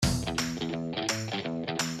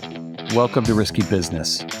Welcome to Risky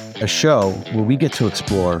Business, a show where we get to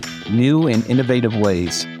explore new and innovative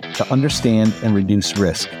ways to understand and reduce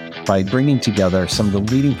risk by bringing together some of the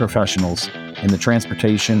leading professionals in the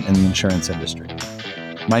transportation and the insurance industry.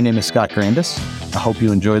 My name is Scott Grandis. I hope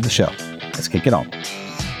you enjoyed the show. Let's kick it on.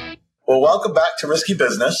 Well, welcome back to Risky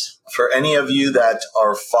Business. For any of you that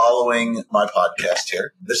are following my podcast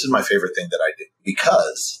here, this is my favorite thing that I do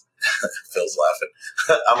because Phil's laughing.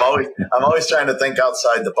 I'm always trying to think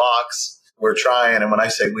outside the box. We're trying, and when I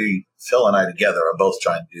say we, Phil and I together are both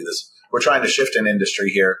trying to do this. We're trying to shift an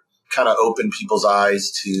industry here, kind of open people's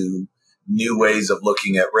eyes to new ways of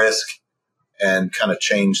looking at risk and kind of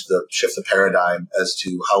shift the paradigm as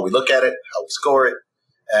to how we look at it, how we score it,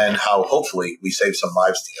 and how hopefully we save some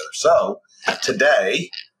lives together. So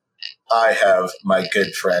today I have my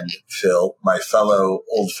good friend Phil, my fellow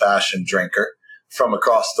old-fashioned drinker from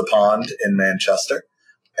across the pond in Manchester.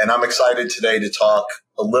 And I'm excited today to talk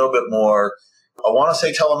a little bit more. I want to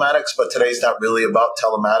say telematics, but today's not really about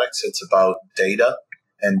telematics. It's about data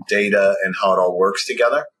and how it all works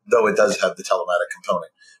together, though it does have the telematic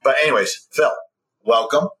component. But anyways, Phil,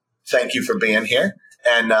 welcome. Thank you for being here.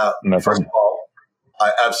 And first of all,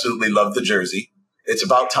 I absolutely love the jersey. It's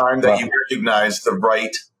about time that you recognize the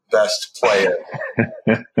right best player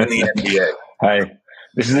in the NBA. Hey.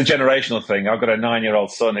 This is a generational thing. I've got a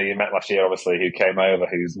 9-year-old son who you met last year, obviously, who came over,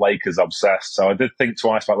 who's Lakers obsessed. So I did think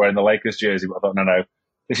twice about wearing the Lakers jersey, but I thought, no,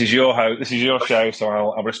 this is your show, so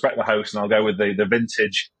I'll respect the host and I'll go with the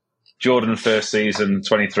vintage Jordan first season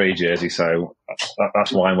 23 jersey. So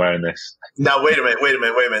that's why I'm wearing this. Now, wait a minute.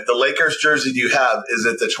 The Lakers jersey you have, is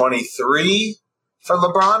it the 23 for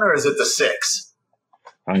LeBron or is it the 6?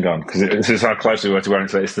 Hang on, because this is how close we were to wearing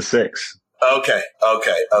it. It's the 6. Okay.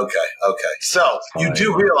 So you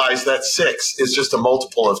do realize that 6 is just a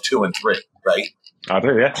multiple of 2 and 3, right? I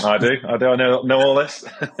do, yeah. I do. I know all this.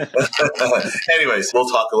 Anyways, we'll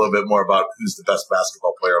talk a little bit more about who's the best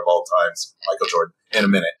basketball player of all times, Michael Jordan, in a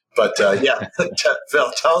minute. But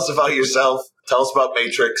Phil, tell us about yourself. Tell us about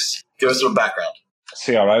Matrix. Give us some background.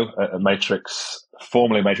 CRO at Matrix,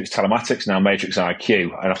 formerly Matrix Telematics, now Matrix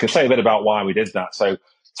IQ. And I can say a bit about why we did that. So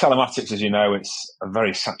Telematics, as you know, it's a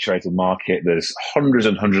very saturated market. There's hundreds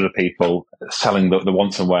and hundreds of people selling the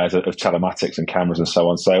wants and wares of telematics and cameras and so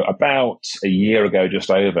on. So about a year ago, just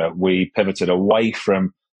over, we pivoted away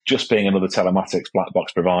from just being another telematics black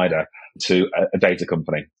box provider to a data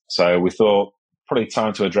company. So we thought probably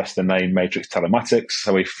time to address the name Matrix Telematics.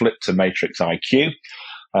 So we flipped to Matrix IQ,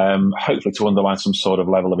 hopefully to underline some sort of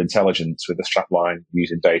level of intelligence with the strapline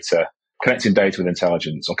using data, connecting data with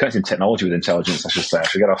intelligence, or connecting technology with intelligence, I should say. I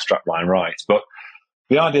should get our strapline right. But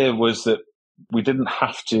the idea was that we didn't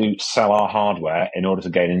have to sell our hardware in order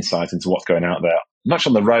to gain insight into what's going out there, not just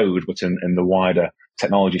on the road, but in the wider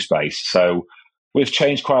technology space. So we've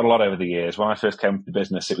changed quite a lot over the years. When I first came to the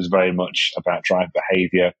business, it was very much about driver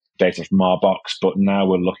behavior, data from our box. But now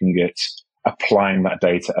we're looking at applying that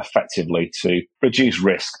data effectively to reduce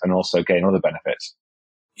risk and also gain other benefits.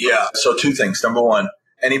 Yeah. So 2 things. Number one,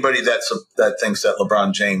 anybody that thinks that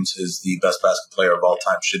LeBron James is the best basketball player of all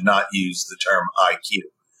time should not use the term IQ.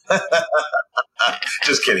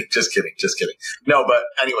 Just kidding. No, but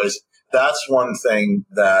anyways, that's one thing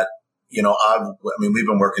that, we've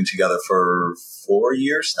been working together for 4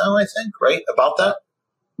 years now, I think, right? About that?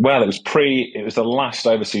 Well, it was the last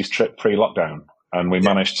overseas trip pre-lockdown, and we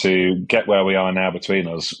managed to get where we are now between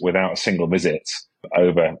us without a single visit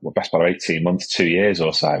over best part of 18 months, 2 years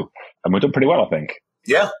or so. And we've done pretty well, I think.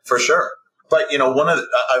 Yeah, for sure. But,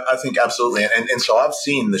 I think absolutely. And so I've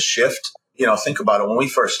seen the shift. Think about it. When we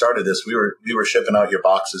first started this, we were shipping out your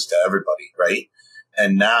boxes to everybody, right?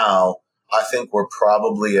 And now I think we're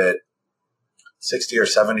probably at 60 or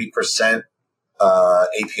 70%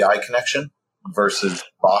 API connection versus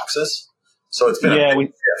boxes. So it's been a big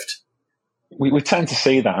shift. We tend to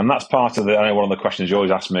see that. And that's part of I know one of the questions you always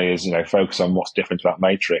ask me is, focus on what's different about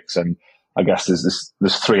Matrix. And I guess there's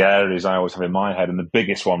 3 areas I always have in my head, and the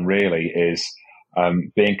biggest one really is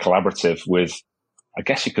being collaborative with, I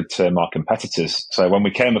guess you could term, our competitors. So when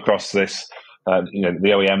we came across this, the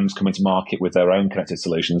OEMs coming to market with their own connected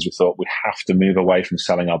solutions, we thought we have to move away from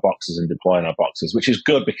selling our boxes and deploying our boxes, which is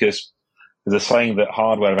good because there's a saying that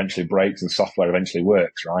hardware eventually breaks and software eventually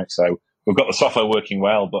works, right? So we've got the software working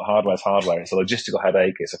well, but hardware's hardware. It's a logistical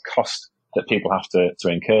headache. It's a cost that people have to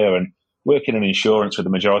incur. And working in insurance where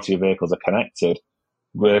the majority of vehicles are connected,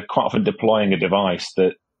 we're quite often deploying a device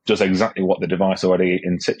that does exactly what the device already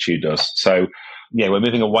in situ does. So, we're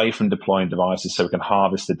moving away from deploying devices so we can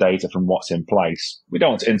harvest the data from what's in place. We don't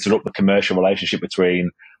want to interrupt the commercial relationship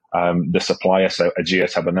between the supplier, so a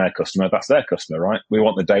Geotab and their customer, that's their customer, right? We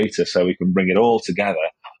want the data so we can bring it all together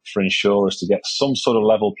for insurers to get some sort of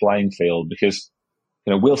level playing field, because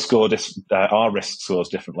we'll score our risk scores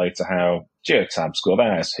differently to how Geotab score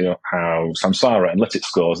theirs, how Samsara Analytics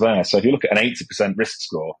scores theirs. So if you look at an 80% risk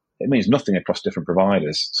score, it means nothing across different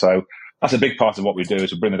providers. So that's a big part of what we do,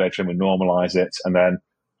 is we bring the data in, we normalize it, and then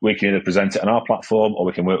we can either present it on our platform or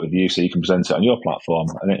we can work with you so you can present it on your platform.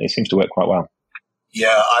 And it seems to work quite well.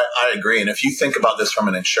 Yeah, I agree. And if you think about this from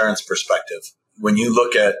an insurance perspective, when you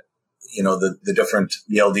look at, the different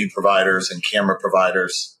ELD providers and camera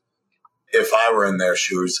providers, if I were in their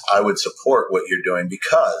shoes, I would support what you're doing,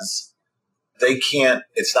 because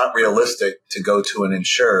it's not realistic to go to an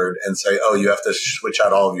insured and say, oh, you have to switch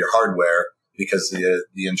out all of your hardware because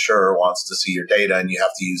the insurer wants to see your data and you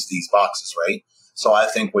have to use these boxes, right? So I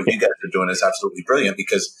think what you guys are doing is absolutely brilliant,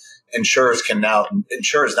 because insurers now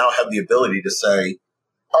have the ability to say,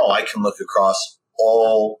 oh, I can look across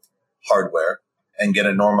all hardware and get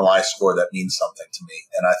a normalized score that means something to me.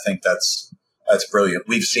 And I think that's brilliant.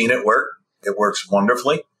 We've seen it work. It works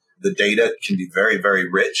wonderfully. The data can be very, very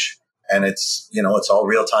rich, and it's all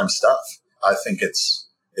real-time stuff. I think it's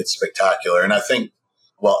spectacular. And I think,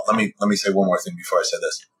 well, let me say one more thing before I say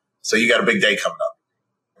this. So you got a big day coming up,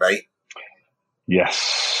 right?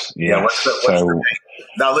 Yes. Yeah. What's the day?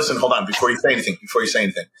 Now listen, hold on. Before you say anything,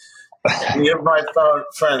 any of my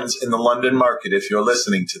friends in the London market, if you're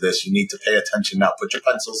listening to this, you need to pay attention now. Put your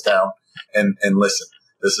pencils down and listen.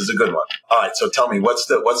 This is a good one. All right. So tell me, what's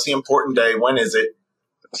the important day? When is it?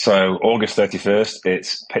 So August 31st,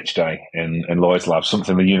 it's pitch day in Lloyd's Lab,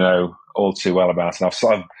 something that you know all too well about. And I've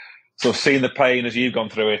sort of seen the pain as you've gone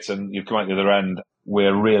through it and you've come out the other end.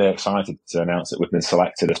 We're really excited to announce that we've been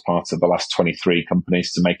selected as part of the last 23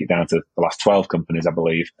 companies to make it down to the last 12 companies, I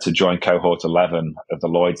believe, to join cohort 11 of the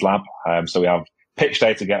Lloyd's Lab. So we have pitch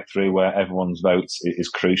day to get through, where everyone's votes is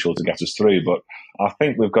crucial to get us through. But I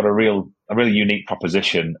think we've got a really unique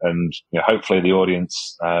proposition, and hopefully the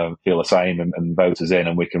audience feel the same and vote us in,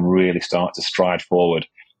 and we can really start to stride forward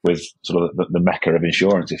with sort of the mecca of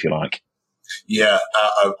insurance, if you like. Yeah,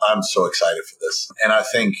 I'm so excited for this. And I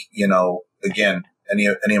think, again, any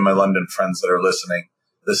of my London friends that are listening,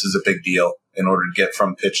 this is a big deal. In order to get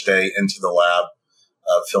from pitch day into the lab,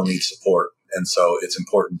 Phil needs support. And so it's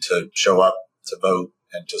important to show up, to vote,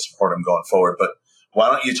 and to support him going forward. But why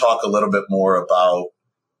don't you talk a little bit more about,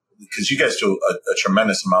 because you guys do a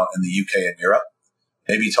tremendous amount in the UK and Europe,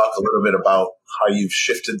 maybe talk a little bit about how you've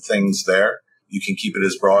shifted things there. You can keep it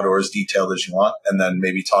as broad or as detailed as you want, and then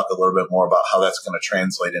maybe talk a little bit more about how that's going to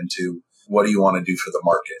translate into what do you want to do for the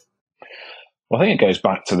market. Well, I think it goes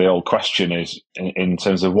back to the old question, is in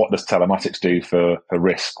terms of what does telematics do for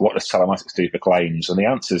risk? What does telematics do for claims? And the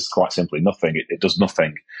answer is quite simply nothing. It does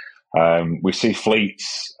nothing. We see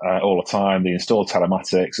fleets all the time. They install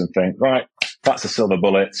telematics and think, right, that's a silver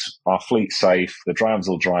bullet. Our fleet's safe. The drivers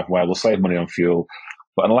will drive well. We'll save money on fuel.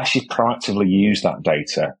 But unless you proactively use that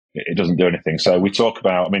data, it doesn't do anything. So we talk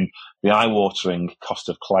about, the eye-watering cost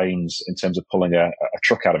of claims in terms of pulling a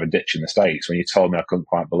truck out of a ditch in the States. When you told me, I couldn't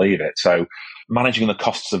quite believe it. So managing the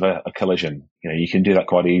costs of a collision, you can do that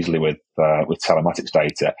quite easily with telematics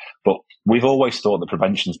data. But we've always thought that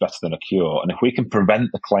prevention is better than a cure. And if we can prevent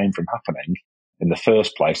the claim from happening in the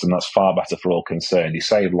first place, then that's far better for all concerned. You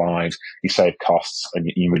save lives, you save costs,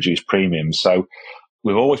 and you reduce premiums. So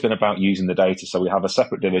we've always been about using the data. So we have a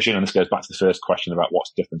separate division, and this goes back to the first question about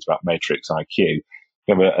what's different about Matrix IQ.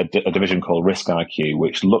 We have a division called Risk IQ,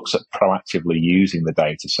 which looks at proactively using the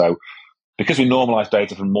data. So because we normalize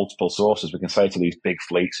data from multiple sources, we can say to these big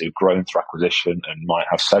fleets who've grown through acquisition and might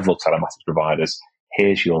have several telematics providers,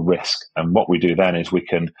 here's your risk. And what we do then is we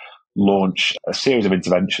can launch a series of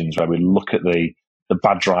interventions where we look at the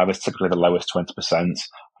bad drivers, typically the lowest 20%.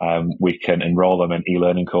 We can enroll them in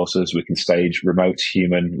e-learning courses. We can stage remote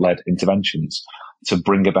human-led interventions to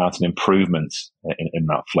bring about an improvement in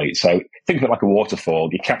that fleet. So think of it like a waterfall.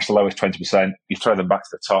 You catch the lowest 20%, you throw them back to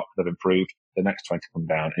the top, they've improved, the next 20 come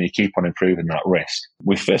down, and you keep on improving that risk.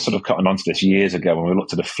 We first sort of gotten onto this years ago when we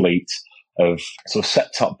looked at a fleet of sort of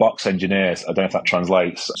set-top box engineers. I don't know if that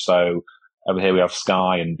translates. So over here we have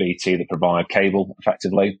Sky and BT that provide cable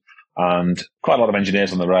effectively, and quite a lot of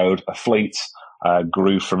engineers on the road. A fleet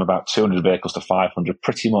grew from about 200 vehicles to 500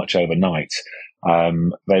 pretty much overnight.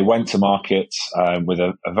 They went to market with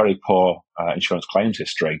a very poor insurance claims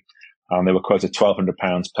history, and they were quoted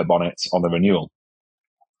 £1,200 per bonnet on the renewal.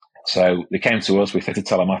 So they came to us, we fitted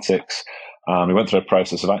telematics, and we went through a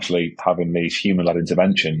process of actually having these human-led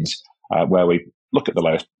interventions where we look at the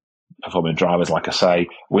lowest performing drivers, like I say,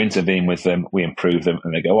 we intervene with them, we improve them,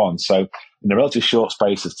 and they go on. So in a relatively short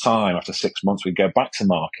space of time, after 6 months, we go back to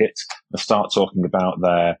market and start talking about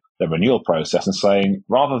their the renewal process and saying,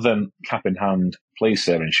 rather than cap in hand, please,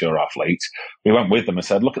 sir, insure our fleet, we went with them and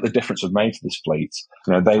said, look at the difference we've made to this fleet.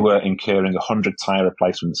 They were incurring 100 tyre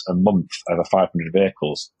replacements a month over 500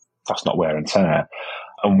 vehicles. That's not wear and tear.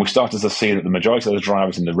 And we started to see that the majority of the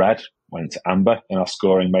drivers in the red went to amber in our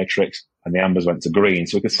scoring matrix, and the ambers went to green.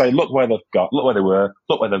 So we could say, look where they've got, look where they were,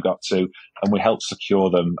 look where they've got to, and we helped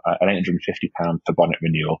secure them an £850 per bonnet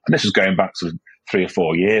renewal. And this is going back to 3 or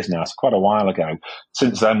 4 years now, so quite a while ago.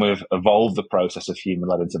 Since then, we've evolved the process of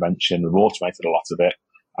human-led intervention. We've automated a lot of it,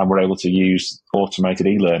 and we're able to use automated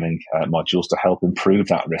e-learning modules to help improve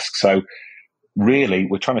that risk. So really,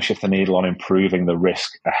 we're trying to shift the needle on improving the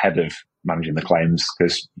risk ahead of managing the claims,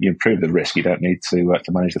 because you improve the risk, you don't need to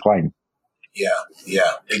manage the claim.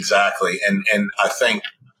 Yeah, exactly. And I think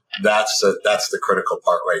that's the critical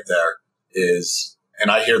part right there is,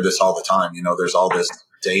 and I hear this all the time, there's all this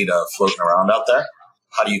data floating around out there.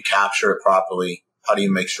 How do you capture it properly? How do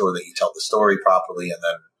you make sure that you tell the story properly? And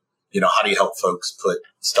then, how do you help folks put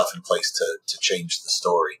stuff in place to change the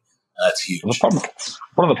story? That's huge. One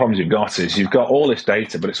of the problems you've got is you've got all this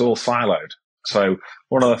data, but it's all siloed. So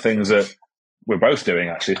one of the things that we're both doing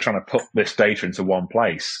actually is trying to put this data into one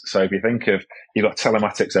place. So if you think of, you've got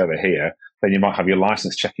telematics over here, then you might have your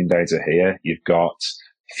license checking data here. You've got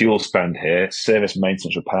fuel spend here, service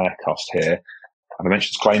maintenance repair cost here. I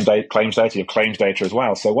mentioned claims data, you have claims data as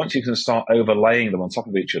well. So once you can start overlaying them on top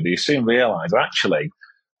of each other, you soon realize that actually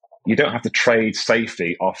you don't have to trade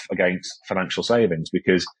safety off against financial savings,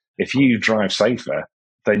 because if you drive safer,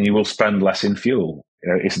 then you will spend less in fuel.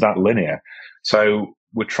 It's that linear. So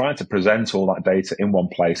we're trying to present all that data in one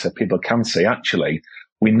place so people can see, actually,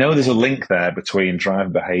 we know there's a link there between driver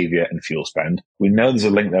behavior and fuel spend. We know there's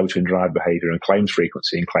a link there between driver behavior and claims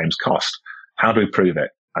frequency and claims cost. How do we prove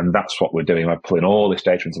it? And that's what we're doing. We're pulling all this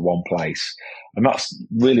data into one place. And that's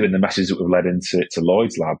really been the message that we've led into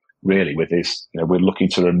Lloyd's Lab, really, with this. We're looking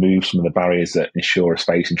to remove some of the barriers that insurers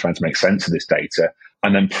face in trying to make sense of this data,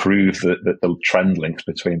 and then prove that the trend links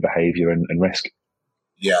between behavior and risk.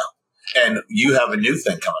 Yeah. And you have a new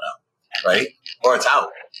thing coming out, right? Or it's out.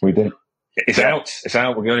 We do. It's out. It's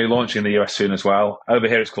out. We're going to be launching in the US soon as well. Over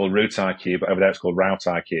here, it's called Route IQ, but over there, it's called Route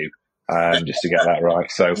IQ, just to get that right.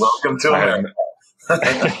 So, welcome to America.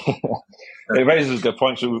 It raises a good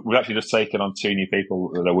point. So we've actually just taken on 2 new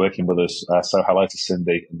people that are working with us. So hello to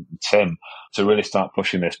Cindy and Tim to really start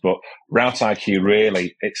pushing this. But Route IQ,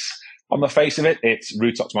 really, it's on the face of it, it's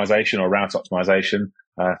route optimization or route optimization,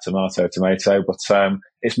 tomato, but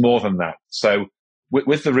it's more than that. So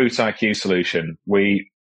with the Route IQ solution, we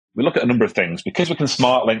look at a number of things. Because we can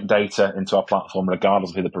smart link data into our platform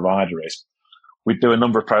regardless of who the provider is, we do a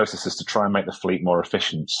number of processes to try and make the fleet more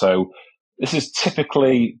efficient. So this is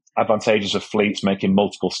typically advantageous of fleets making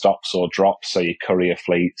multiple stops or drops, so your courier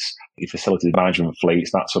fleets, your facility management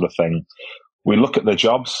fleets, that sort of thing. We look at the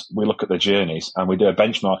jobs, we look at the journeys, and we do a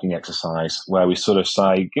benchmarking exercise where we sort of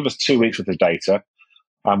say, give us 2 weeks worth of data,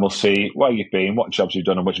 and we'll see where you've been, what jobs you've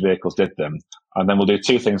done, and which vehicles did them. And then we'll do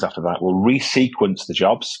 2 things after that. We'll resequence the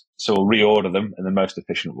jobs, so we'll reorder them in the most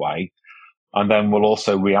efficient way. And then we'll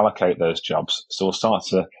also reallocate those jobs. So we'll start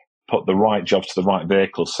to put the right jobs to the right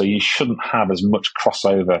vehicles. So you shouldn't have as much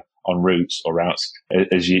crossover on routes or routes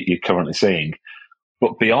as you're currently seeing.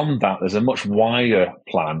 But beyond that, there's a much wider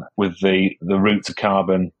plan with the route to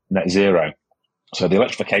carbon net zero. So the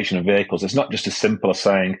electrification of vehicles, it's not just as simple as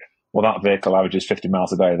saying, well, that vehicle averages 50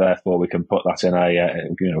 miles a day, therefore we can put that in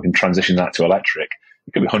we can transition that to electric.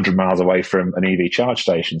 It could be 100 miles away from an EV charge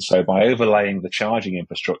station. So by overlaying the charging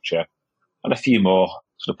infrastructure and a few more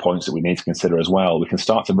sort of points that we need to consider as well, we can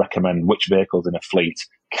start to recommend which vehicles in a fleet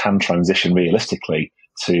can transition realistically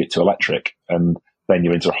to electric. And then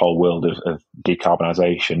you're into a whole world of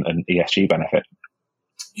decarbonisation and ESG benefit.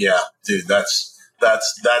 Yeah, dude, that's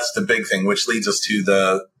the big thing, which leads us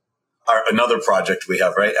to another project we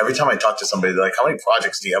have, right? Every time I talk to somebody, they're like, how many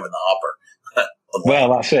projects do you have in the hopper?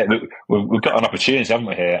 Well, that's it. We've got an opportunity, haven't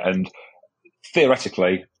we, here? And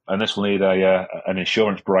theoretically, and this will need an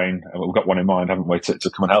insurance brain, and we've got one in mind, haven't we, to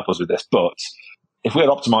come and help us with this. But if we're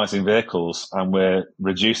optimizing vehicles and we're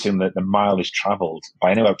reducing the mileage traveled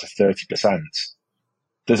by anywhere up to 30%,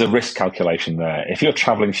 there's a risk calculation there. If you're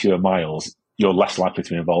traveling fewer miles, you're less likely to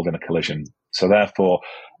be involved in a collision. So therefore,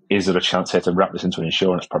 is there a chance here to wrap this into an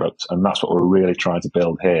insurance product? And that's what we're really trying to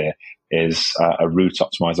build here, is a route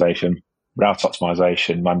optimization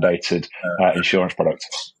mandated insurance product.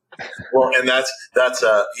 Well, and that's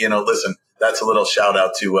listen, that's a little shout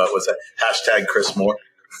out to what's that hashtag Chris Moore.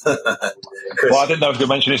 Chris. Well, I didn't know if you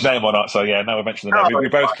mentioned his name or not. So yeah, now we mentioned the name. We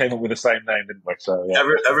both came up with the same name, didn't we? So yeah.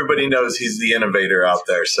 Everybody knows he's the innovator out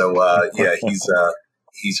there. So yeah,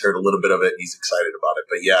 he's heard a little bit of it and he's excited about it.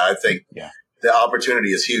 But yeah, I think the opportunity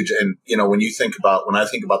is huge. And, when I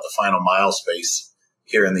think about the final mile space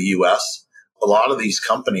here in the US, a lot of these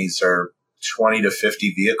companies are 20 to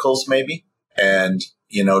 50 vehicles maybe. And,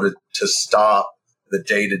 to stop the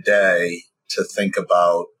day to day to think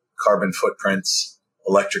about carbon footprints,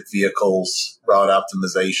 electric vehicles, route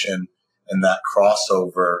optimization, and that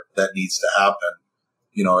crossover that needs to happen,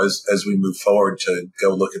 as we move forward to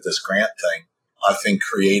go look at this grant thing, I think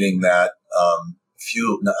creating that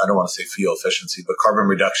fuel, I don't want to say fuel efficiency, but carbon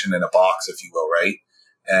reduction in a box, if you will, right?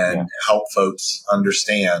 And help folks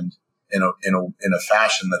understand in a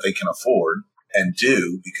fashion that they can afford and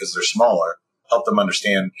do because they're smaller, help them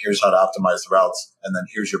understand here's how to optimize the routes, and then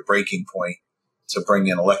here's your breaking point to bring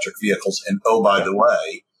in electric vehicles. And by the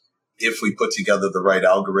way, if we put together the right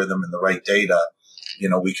algorithm and the right data,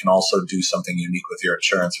 we can also do something unique with your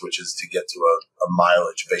insurance, which is to get to a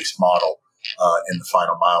mileage-based model in the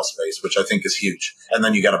final mile space, which I think is huge. And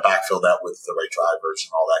then you got to backfill that with the right drivers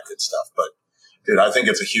and all that good stuff. But, dude, I think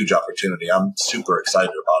it's a huge opportunity. I'm super excited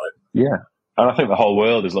about it. Yeah. And I think the whole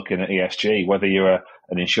world is looking at ESG, whether you're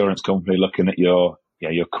an insurance company looking at your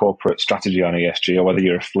corporate strategy on ESG, or whether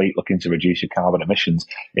you're a fleet looking to reduce your carbon emissions.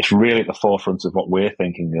 It's really at the forefront of what we're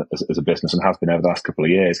thinking as a business, and has been over the last couple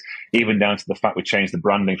of years, even down to the fact we changed the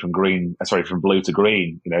branding from blue to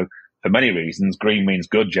green. For many reasons, green means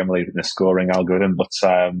good generally in a scoring algorithm, but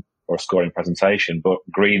or a scoring presentation, but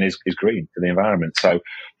green is green for the environment. So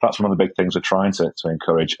that's one of the big things we're trying to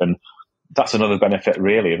encourage. And that's another benefit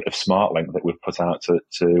really of SmartLink that we've put out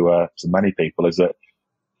to many people, is that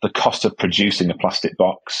the cost of producing a plastic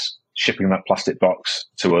box, shipping that plastic box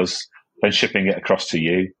to us, then shipping it across to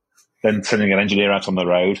you, then sending an engineer out on the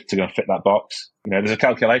road to go and fit that box. There's a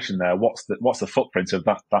calculation there. What's the footprint of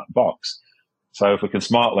that box? So if we can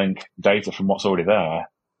SmartLink data from what's already there,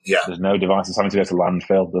 there's no devices having to go to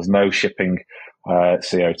landfill. There's no shipping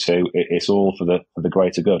CO2. It's all for the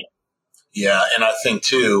greater good. Yeah, and I think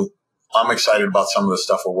too, I'm excited about some of the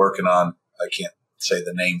stuff we're working on. I can't say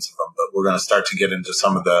the names of them, but we're going to start to get into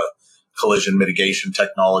some of the collision mitigation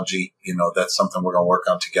technology. That's something we're going to work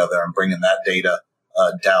on together, and bringing that data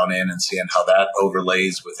down in and seeing how that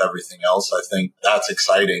overlays with everything else. I think that's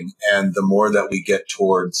exciting. And the more that we get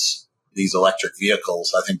towards these electric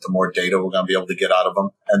vehicles, I think the more data we're going to be able to get out of them.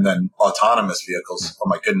 And then autonomous vehicles. Oh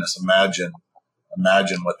my goodness. Imagine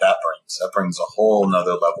what that brings. That brings a whole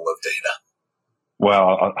nother level of data.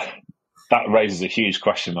 Well, that raises a huge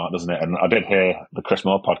question mark, doesn't it? And I did hear the Chris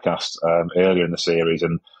Moore podcast earlier in the series,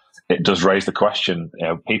 and it does raise the question.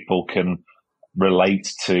 People can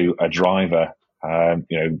relate to a driver,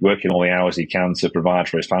 working all the hours he can to provide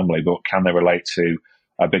for his family, but can they relate to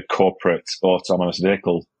a big corporate autonomous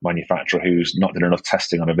vehicle manufacturer who's not done enough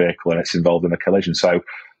testing on a vehicle and it's involved in a collision? So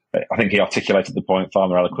I think he articulated the point far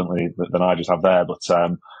more eloquently than I just have there, but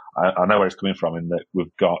I know where it's coming from, in that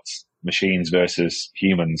we've got machines versus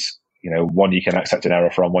humans. One you can accept an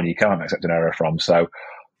error from, one you can't accept an error from. So,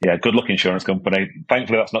 good luck, insurance company.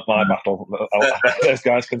 Thankfully, that's not my battle. Those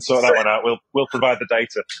guys can sort that one out. We'll provide the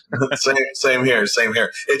data. Same here.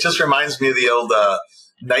 It just reminds me of the old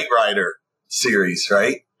Knight Rider series,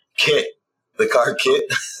 right? Kit, the car Kit.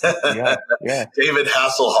 Yeah. David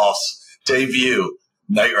Hasselhoff's debut,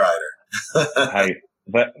 Knight Rider. Hey.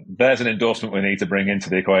 There's an endorsement we need to bring into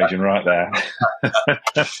the equation right there.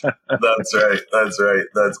 That's right.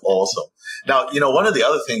 That's awesome. Now, one of the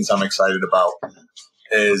other things I'm excited about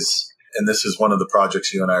is, and this is one of the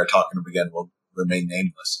projects you and I are talking about, again, will remain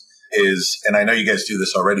nameless, is, and I know you guys do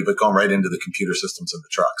this already, but going right into the computer systems of the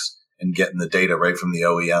trucks and getting the data right from the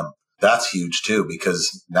OEM. That's huge too,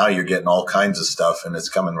 because now you're getting all kinds of stuff and it's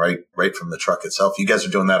coming right from the truck itself. You guys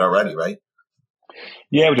are doing that already, right?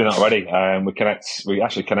 Yeah, we're doing that already. We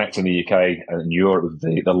actually connect in the UK and Europe with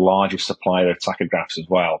the largest supplier of tachographs as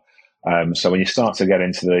well. So when you start to get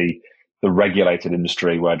into the regulated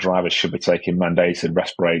industry where drivers should be taking mandated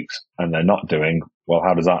rest breaks and they're not doing, well,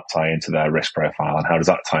 how does that tie into their risk profile, and how does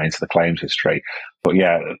that tie into the claims history? But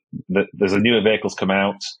yeah, there's the newer vehicles come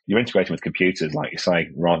out. You're integrating with computers, like you say,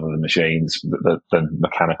 rather than machines, than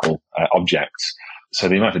mechanical objects. So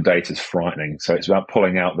the amount of data is frightening. So it's about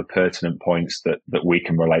pulling out the pertinent points that we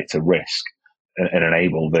can relate to risk and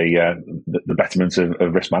enable the betterment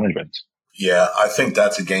of risk management. Yeah, I think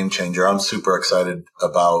that's a game changer. I'm super excited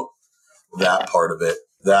about that part of it,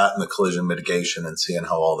 that and the collision mitigation, and seeing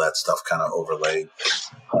how all that stuff kind of overlaid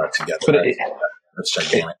together. But that's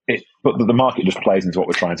gigantic. But the market just plays into what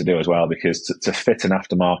we're trying to do as well, because to fit an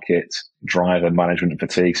aftermarket driver management and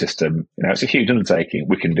fatigue system, it's a huge undertaking.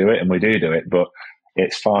 We can do it, and we do it, but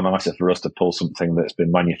it's far nicer for us to pull something that's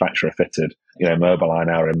been manufacturer fitted. Mobiline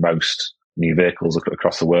are in most new vehicles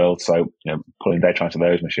across the world. So, pulling data into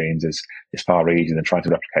those machines is far easier than trying to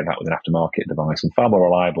replicate that with an aftermarket device, and far more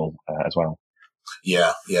reliable as well.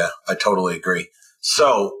 Yeah, I totally agree.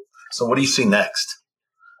 So what do you see next?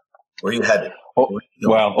 Where are you headed?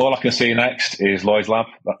 Well, all I can see next is Lloyd's Lab.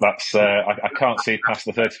 That's I can't see past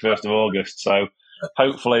the 31st of August. So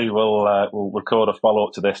hopefully we'll record a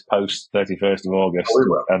follow-up to this post 31st of August,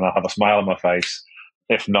 and I'll have a smile on my face.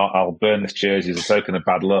 If not, I'll burn this jersey as a token of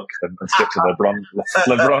bad luck and stick to the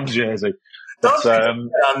LeBron jersey. But, on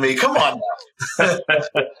me, come on now.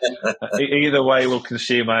 Either way, we'll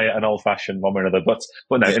consume an old-fashioned one or another. But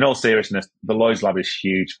no, in all seriousness, the Lloyd's Lab is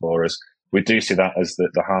huge for us. We do see that as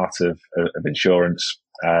the heart of insurance,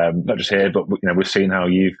 not just here, but we've seen how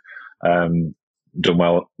you've done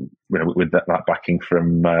well with that backing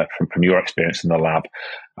from your experience in the lab.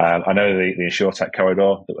 I know the InsurTech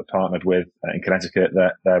corridor that we're partnered with in Connecticut,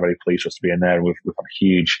 they're very pleased for us to be in there, and we've had a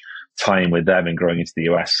huge time with them in growing into the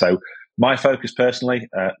US. So my focus personally,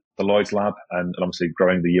 the Lloyd's Lab, and obviously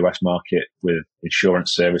growing the US market with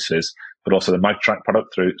insurance services, but also the MagTrack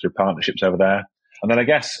product through partnerships over there. And then I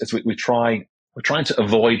guess as we're trying to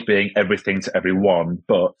avoid being everything to everyone,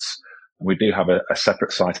 but we do have a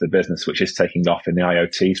separate side to the business which is taking off in the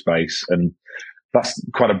IoT space. And that's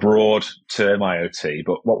quite a broad term, IoT.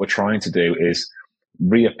 But what we're trying to do is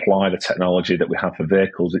reapply the technology that we have for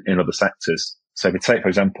vehicles in other sectors. So if you take, for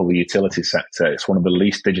example, the utility sector, it's one of the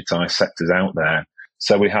least digitized sectors out there.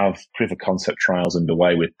 So we have proof of concept trials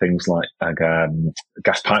underway with things like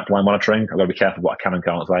gas pipeline monitoring. I've got to be careful what I can and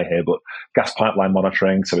can't say here, but gas pipeline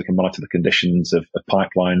monitoring, so we can monitor the conditions of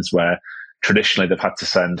pipelines where traditionally they've had to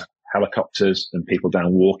send helicopters and people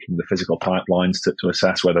down walking the physical pipelines to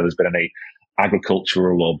assess whether there's been any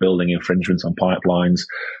agricultural or building infringements on pipelines,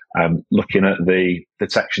 looking at the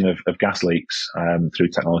detection of gas leaks through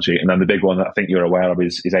technology. And then the big one that I think you're aware of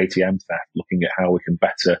is ATM theft, looking at how we can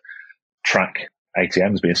better track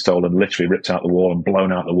ATMs being stolen, literally ripped out the wall and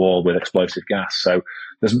blown out the wall with explosive gas. So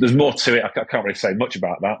there's more to it. I can't really say much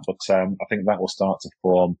about that, but I think that will start to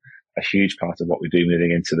form a huge part of what we do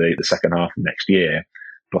moving into the second half of next year.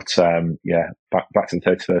 But back to the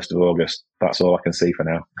 31st of August. That's all I can see for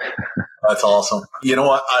now. That's awesome. You know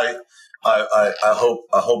what? I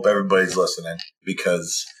hope everybody's listening,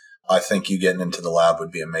 because I think you getting into the lab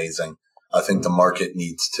would be amazing. I think the market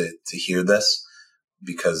needs to hear this,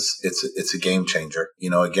 because it's a game changer.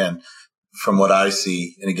 Again, from what I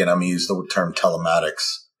see, and again, I'm going to use the term telematics.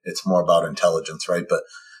 It's more about intelligence, right? But,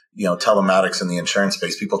 telematics in the insurance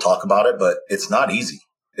space, people talk about it, but it's not easy.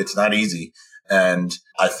 It's not easy. And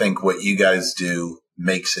I think what you guys do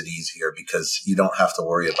makes it easier, because you don't have to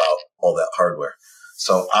worry about all that hardware.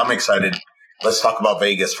 So I'm excited. Let's talk about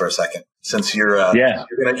Vegas for a second. Since you're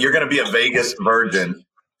going to be a Vegas virgin.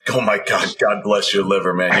 Oh my God! God bless your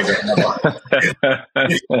liver, man. You're gonna have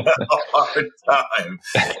a hard time.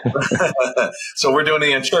 So we're doing the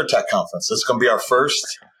InsurTech conference. This is going to be our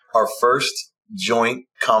first joint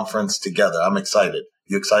conference together. I'm excited.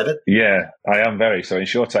 You excited? Yeah, I am very. So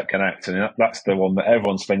InsurTech Connect, and that's the one that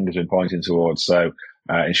everyone's fingers been pointing towards. So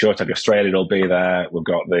InsurTech Australia will be there. We've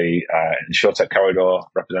got the InsurTech corridor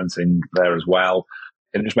representing there as well.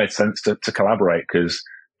 It just made sense to collaborate, because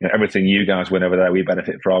everything you guys win over there, we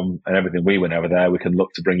benefit from, and everything we win over there, we can look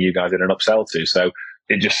to bring you guys in and upsell to. So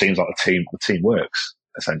it just seems like the team works,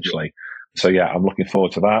 essentially. So yeah, I'm looking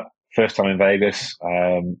forward to that. First time in Vegas,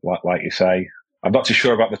 like you say. I'm not too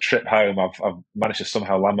sure about the trip home. I've managed to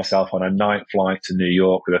somehow land myself on a night flight to New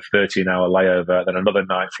York with a 13-hour layover, then another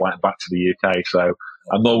night flight back to the UK. So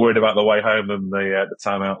I'm more worried about the way home than the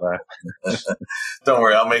time out there. Don't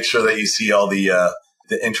worry, I'll make sure that you see all the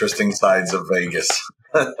interesting sides of Vegas.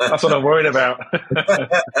 That's what I'm worried about.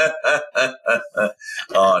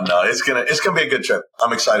 Oh no, it's gonna be a good trip.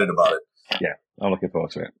 I'm excited about it. Yeah, I'm looking forward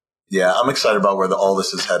to it. Yeah, I'm excited about where all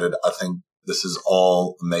this is headed. I think this is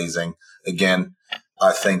all amazing. Again,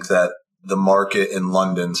 I think that the market in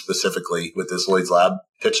London specifically with this Lloyd's Lab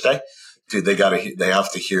pitch day, dude, they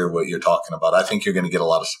have to hear what you're talking about. I think you're going to get a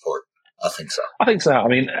lot of support. I think so. I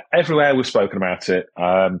mean, everywhere we've spoken about it.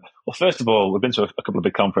 Well, first of all, we've been to a couple of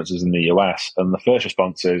big conferences in the US, and the first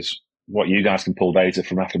response is what you guys can pull data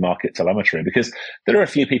from aftermarket telemetry, because there are a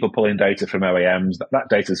few people pulling data from OEMs. That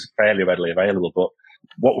data is fairly readily available, but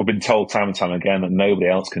what we've been told time and time again that nobody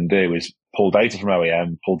else can do is pull data from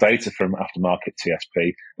OEM, pull data from aftermarket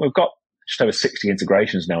TSP. We've got just over 60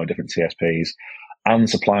 integrations now in different TSPs, and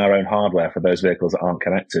supply our own hardware for those vehicles that aren't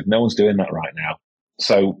connected. No one's doing that right now.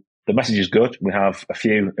 So the message is good. We have a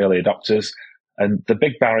few early adopters, and the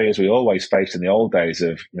big barriers we always faced in the old days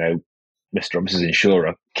of, Mr. or Mrs.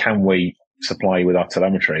 Insurer, can we supply you with our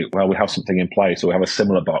telemetry? Well, we have something in place, or we have a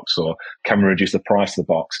similar box, or can we reduce the price of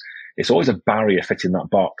the box? It's always a barrier fitting that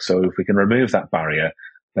box. So if we can remove that barrier,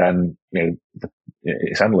 then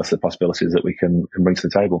it's endless, the possibilities that we can bring to the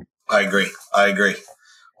table. I agree.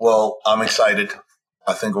 Well, I'm excited.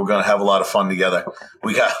 I think we're going to have a lot of fun together.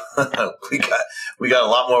 We got a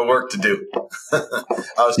lot more work to do. A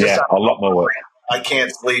lot more work. I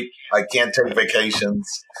can't sleep. I can't take vacations.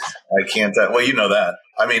 I can't. Well, you know that.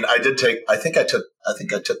 I mean, I think I took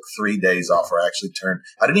 3 days off, or I actually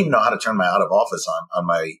I didn't even know how to turn my out of office on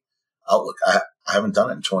my Outlook. I haven't done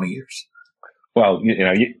it in 20 years. Well,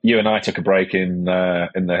 you and I took a break in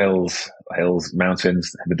the hills,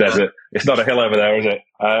 mountains, the desert. It's not a hill over there, is it?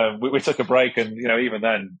 We took a break, and even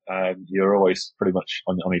then, you're always pretty much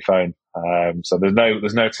on your phone. So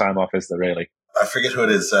there's no time off, is there really? I forget who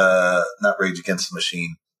it is. Not Rage Against the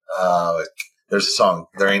Machine. There's a song.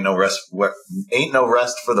 There ain't no rest. Ain't no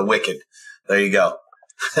rest for the wicked. There you go.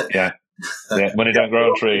 Yeah. Money don't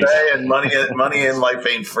grow on trees. And money in life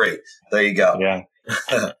ain't free. There you go. Yeah.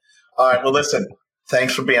 All right. Well, listen.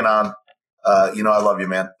 Thanks for being on. I love you,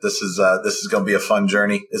 man. This is going to be a fun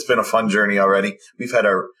journey. It's been a fun journey already. We've had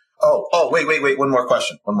our. Wait. One more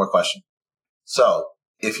question. So,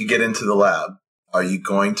 if you get into the lab, are you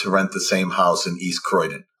going to rent the same house in East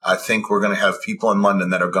Croydon? I think we're going to have people in London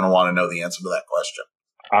that are going to want to know the answer to that question.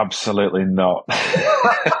 Absolutely not.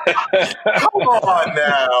 Come on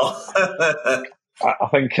now. I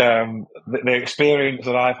think the experience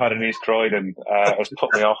that I've had in East Croydon has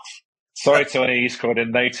put me off. Sorry to any East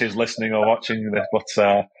Croydon natives listening or watching this, but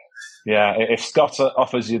if Scott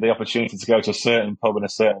offers you the opportunity to go to a certain pub in a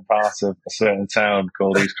certain part of a certain town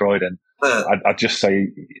called East Croydon, I'd just say,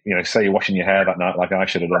 say you're washing your hair that night like I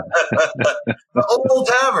should have done. The Old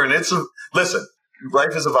Tavern. Listen,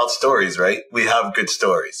 life is about stories, right? We have good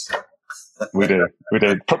stories. We do.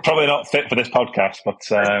 Probably not fit for this podcast, but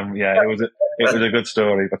it was a good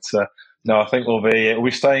story. But no, I think we'll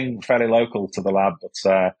be staying fairly local to the lab,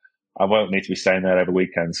 but I won't need to be staying there every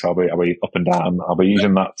weekend. So I'll be up and down. I'll be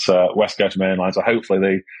using that West Coast main line. So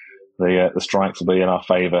hopefully the strikes will be in our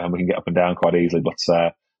favour and we can get up and down quite easily.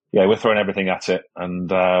 But we're throwing everything at it, and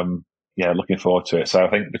looking forward to it. So I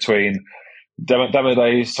think between demo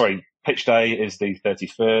days, pitch day is the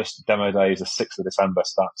 31st, demo day is the 6th of December.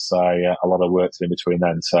 So that's a lot of work in between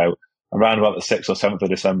then. So around about the 6th or 7th of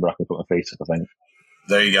December, I can put my feet up, I think.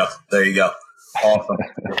 There you go. Awesome.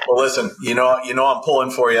 Well, listen, I'm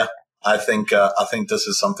pulling for you. I think this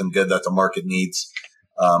is something good that the market needs.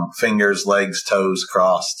 Fingers, legs, toes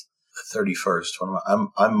crossed. The 31st.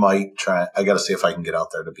 I might try. I got to see if I can get out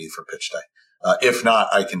there to be for pitch day. If not,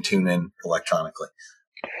 I can tune in electronically.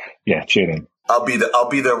 Yeah, tune in. I'll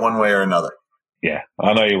be there one way or another. Yeah,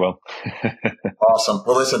 I know you will. Awesome.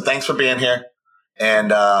 Well, listen, thanks for being here. And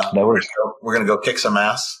no worries. We're going to go kick some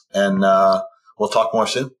ass, and we'll talk more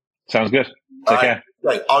soon. Sounds good. Take care.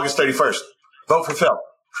 Right, August 31st. Vote for Phil.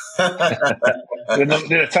 We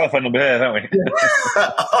need a telephone number here, don't we?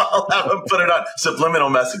 I'll have him put it on subliminal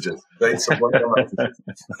messages. Right? Subliminal messages.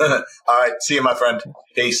 All right. See you, my friend.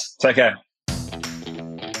 Peace. Take care.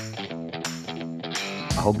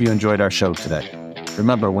 I hope you enjoyed our show today.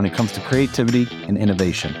 Remember, when it comes to creativity and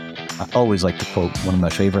innovation, I always like to quote one of my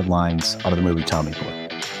favorite lines out of the movie Tommy Boy.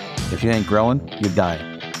 If you ain't growing, you're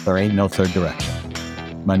dying. There ain't no third direction.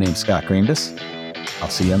 My name's Scott Greenbus. I'll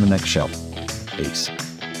see you on the next show. Peace.